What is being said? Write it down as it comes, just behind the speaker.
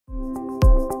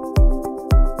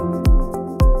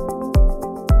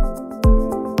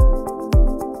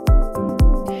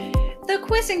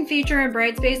publishing feature in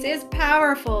Brightspace is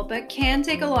powerful, but can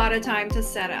take a lot of time to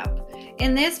set up.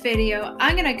 In this video,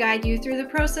 I'm going to guide you through the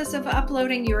process of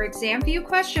uploading your ExamView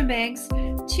question banks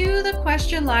to the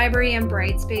question library in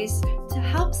Brightspace to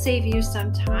help save you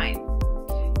some time.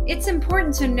 It's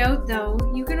important to note, though,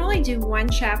 you can only do one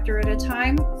chapter at a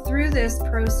time through this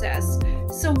process.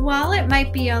 So while it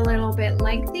might be a little bit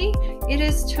lengthy, it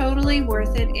is totally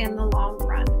worth it in the long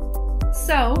run.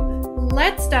 So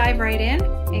let's dive right in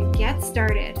and get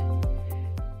started.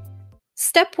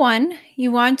 Step 1,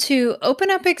 you want to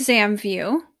open up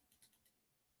ExamView.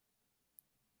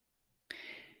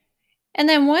 And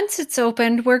then once it's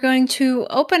opened, we're going to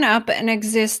open up an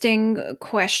existing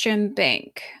question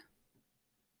bank.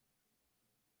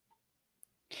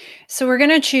 So we're going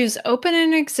to choose Open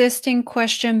an Existing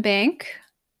Question Bank.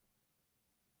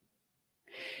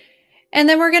 And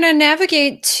then we're going to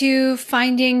navigate to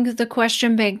finding the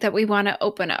question bank that we want to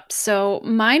open up. So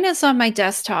mine is on my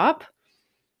desktop,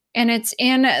 and it's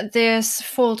in this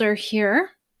folder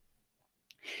here.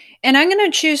 And I'm going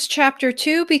to choose Chapter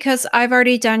 2 because I've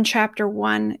already done Chapter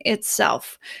 1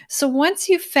 itself. So once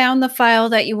you've found the file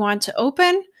that you want to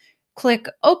open, click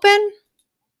Open.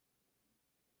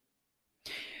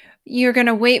 You're going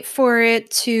to wait for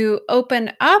it to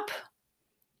open up,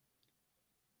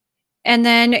 and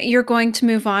then you're going to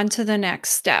move on to the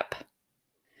next step.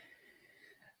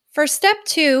 For step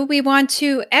 2, we want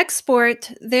to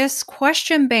export this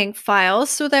question bank file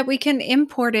so that we can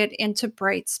import it into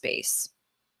Brightspace.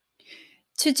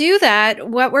 To do that,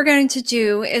 what we're going to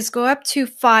do is go up to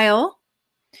File,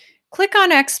 click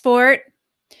on Export,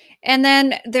 and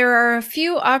then there are a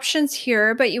few options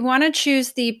here, but you want to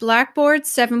choose the Blackboard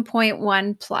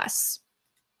 7.1 Plus.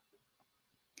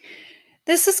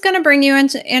 This is going to bring you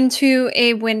into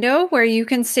a window where you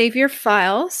can save your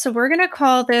file. So we're going to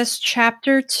call this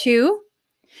Chapter 2,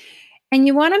 and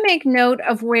you want to make note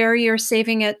of where you're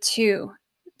saving it to.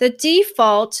 The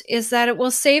default is that it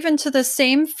will save into the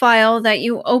same file that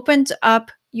you opened up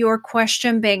your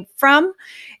question bank from.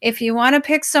 If you want to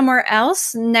pick somewhere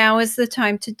else, now is the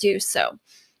time to do so.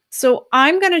 So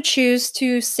I'm going to choose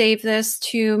to save this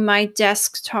to my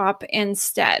desktop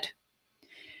instead.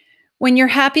 When you're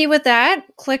happy with that,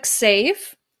 click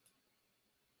Save.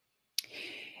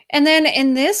 And then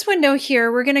in this window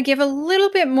here, we're going to give a little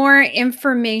bit more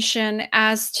information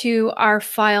as to our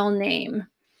file name.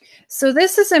 So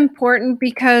this is important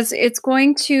because it's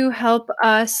going to help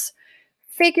us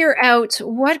figure out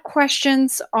what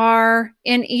questions are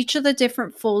in each of the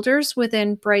different folders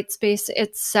within Brightspace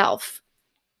itself.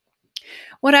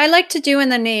 What I like to do in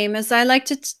the name is I like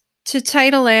to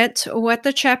title it what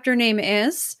the chapter name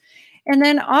is, and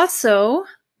then also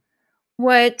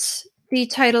what the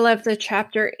title of the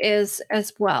chapter is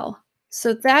as well.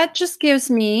 So that just gives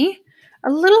me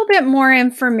a little bit more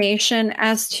information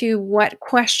as to what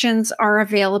questions are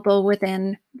available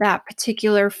within that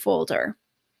particular folder.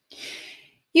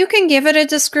 You can give it a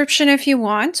description if you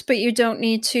want, but you don't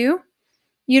need to.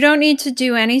 You don't need to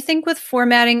do anything with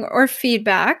formatting or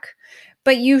feedback,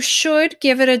 but you should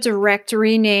give it a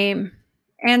directory name.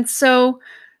 And so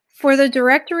for the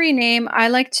directory name, I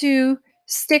like to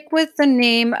stick with the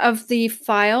name of the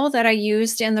file that I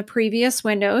used in the previous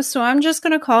window. So I'm just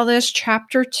going to call this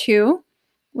Chapter 2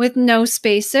 with no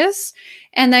spaces,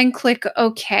 and then click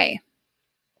OK.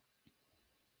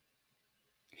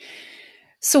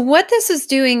 So what this is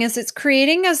doing is it's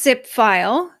creating a zip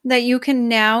file that you can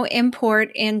now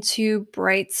import into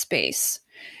Brightspace.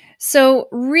 So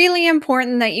really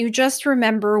important that you just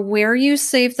remember where you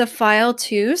save the file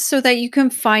to so that you can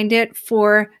find it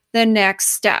for the next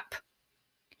step.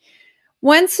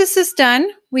 Once this is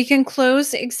done, we can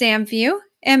close ExamView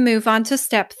and move on to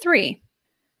step 3.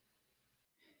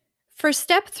 For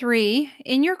step 3,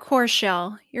 in your course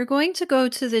shell, you're going to go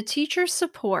to the Teacher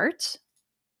Support,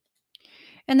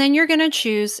 and then you're going to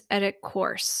choose Edit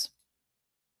Course.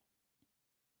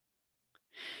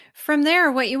 From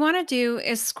there, what you want to do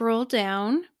is scroll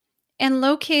down and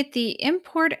locate the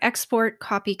Import, Export,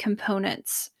 Copy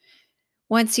components.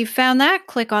 Once you've found that,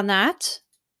 click on that.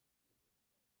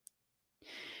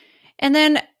 And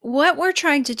then what we're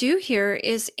trying to do here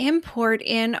is import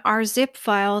in our zip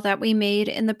file that we made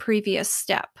in the previous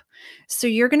step. So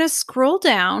you're going to scroll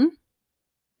down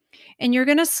and you're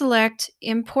going to select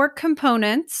Import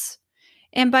Components.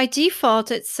 And by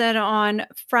default, it's set on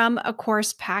From a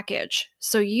Course Package.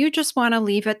 So you just want to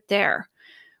leave it there.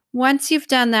 Once you've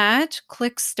done that,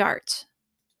 click Start.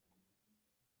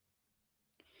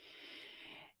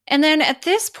 And then at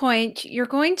this point, you're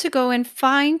going to go and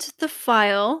find the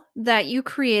file that you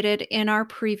created in our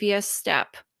previous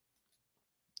step.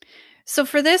 So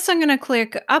for this, I'm going to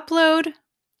click Upload.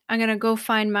 I'm going to go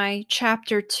find my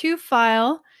chapter 2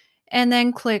 file and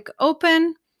then click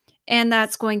open, and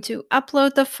that's going to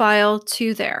upload the file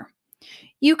to there.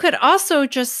 You could also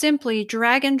just simply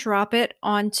drag and drop it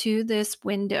onto this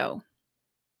window.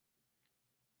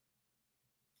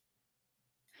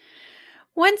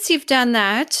 Once you've done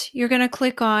that, you're going to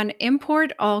click on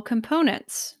Import All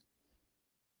Components.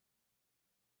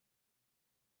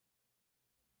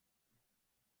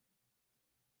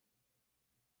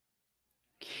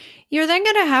 You're then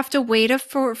going to have to wait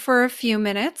for a few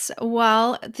minutes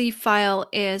while the file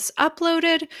is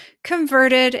uploaded,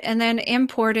 converted, and then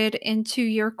imported into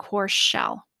your course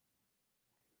shell.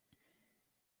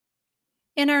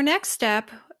 In our next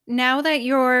step, now that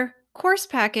your course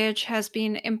package has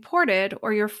been imported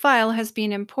or your file has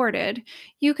been imported,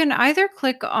 you can either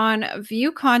click on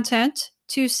View Content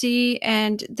to see,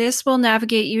 and this will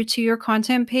navigate you to your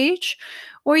content page,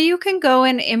 or you can go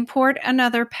and import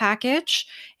another package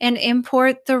and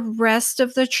import the rest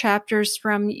of the chapters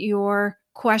from your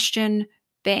question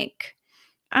bank.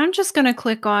 I'm just going to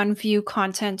click on View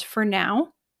Content for now.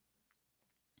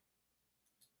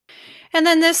 And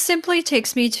then this simply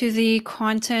takes me to the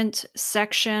content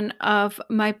section of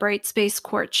my Brightspace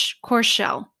course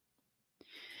shell.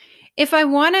 If I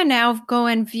want to now go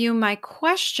and view my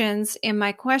questions in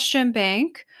my question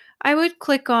bank, I would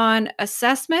click on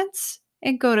Assessments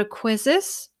and go to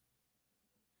Quizzes.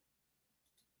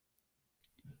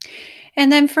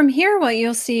 And then from here, what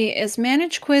you'll see is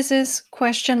Manage Quizzes,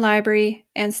 Question Library,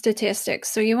 and Statistics.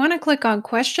 So you want to click on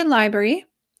Question Library.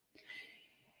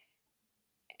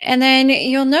 And then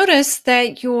you'll notice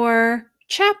that your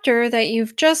chapter that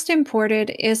you've just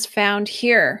imported is found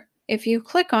here. If you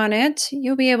click on it,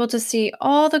 you'll be able to see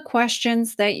all the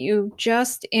questions that you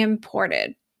just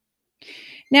imported.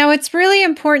 Now, it's really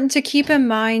important to keep in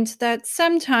mind that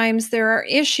sometimes there are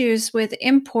issues with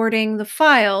importing the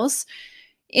files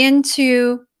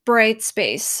into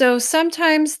Brightspace. So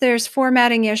sometimes there's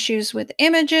formatting issues with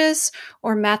images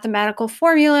or mathematical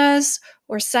formulas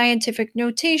or scientific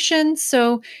notation.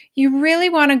 So you really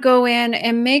want to go in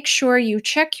and make sure you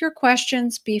check your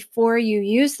questions before you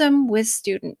use them with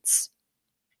students.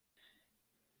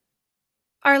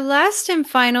 Our last and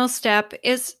final step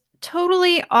is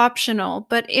totally optional,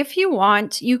 but if you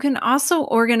want, you can also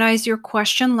organize your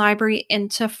question library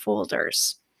into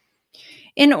folders.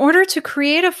 In order to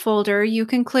create a folder, you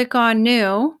can click on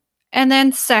New and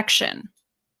then Section.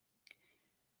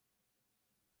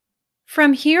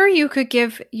 From here, you could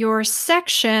give your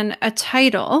section a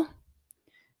title.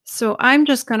 So I'm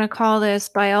just going to call this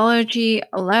Biology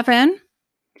 11.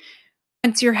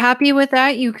 Once you're happy with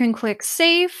that, you can click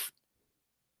Save.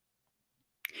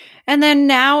 And then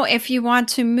now, if you want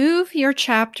to move your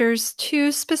chapters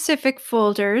to specific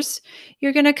folders,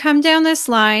 you're going to come down this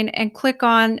line and click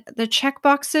on the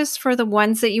checkboxes for the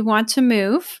ones that you want to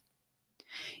move.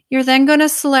 You're then going to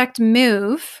select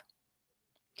Move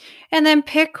and then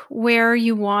pick where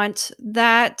you want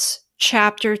that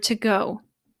chapter to go.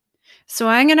 So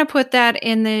I'm going to put that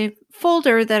in the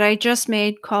folder that I just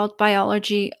made called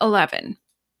Biology 11.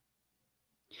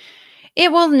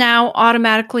 It will now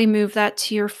automatically move that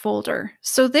to your folder.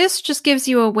 So this just gives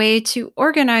you a way to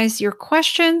organize your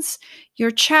questions,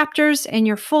 your chapters, and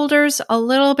your folders a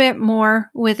little bit more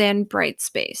within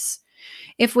Brightspace.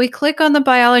 If we click on the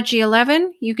Biology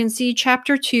 11, you can see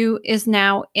Chapter 2 is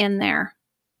now in there.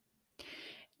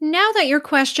 Now that your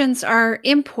questions are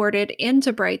imported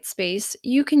into Brightspace,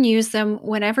 you can use them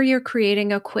whenever you're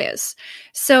creating a quiz.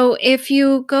 So if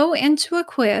you go into a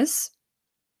quiz,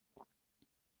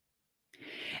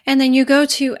 and then you go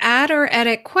to Add or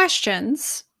Edit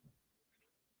Questions,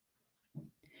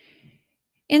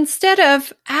 instead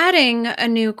of adding a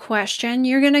new question,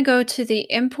 you're going to go to the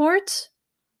Import,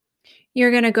 you're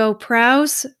going to go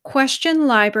Browse Question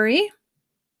Library,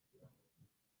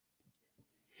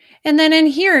 and then in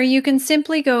here, you can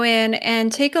simply go in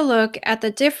and take a look at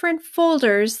the different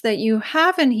folders that you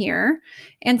have in here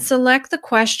and select the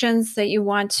questions that you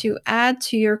want to add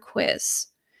to your quiz.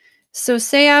 So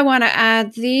say I want to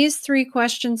add these 3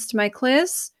 questions to my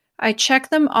quiz. I check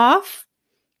them off,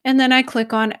 and then I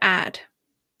click on Add.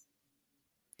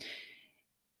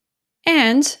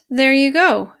 And there you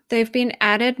go. They've been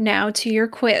added now to your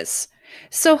quiz.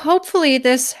 So hopefully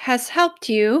this has helped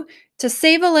you to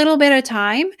save a little bit of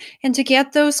time and to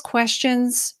get those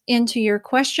questions into your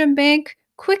question bank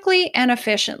quickly and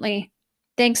efficiently.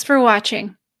 Thanks for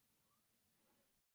watching.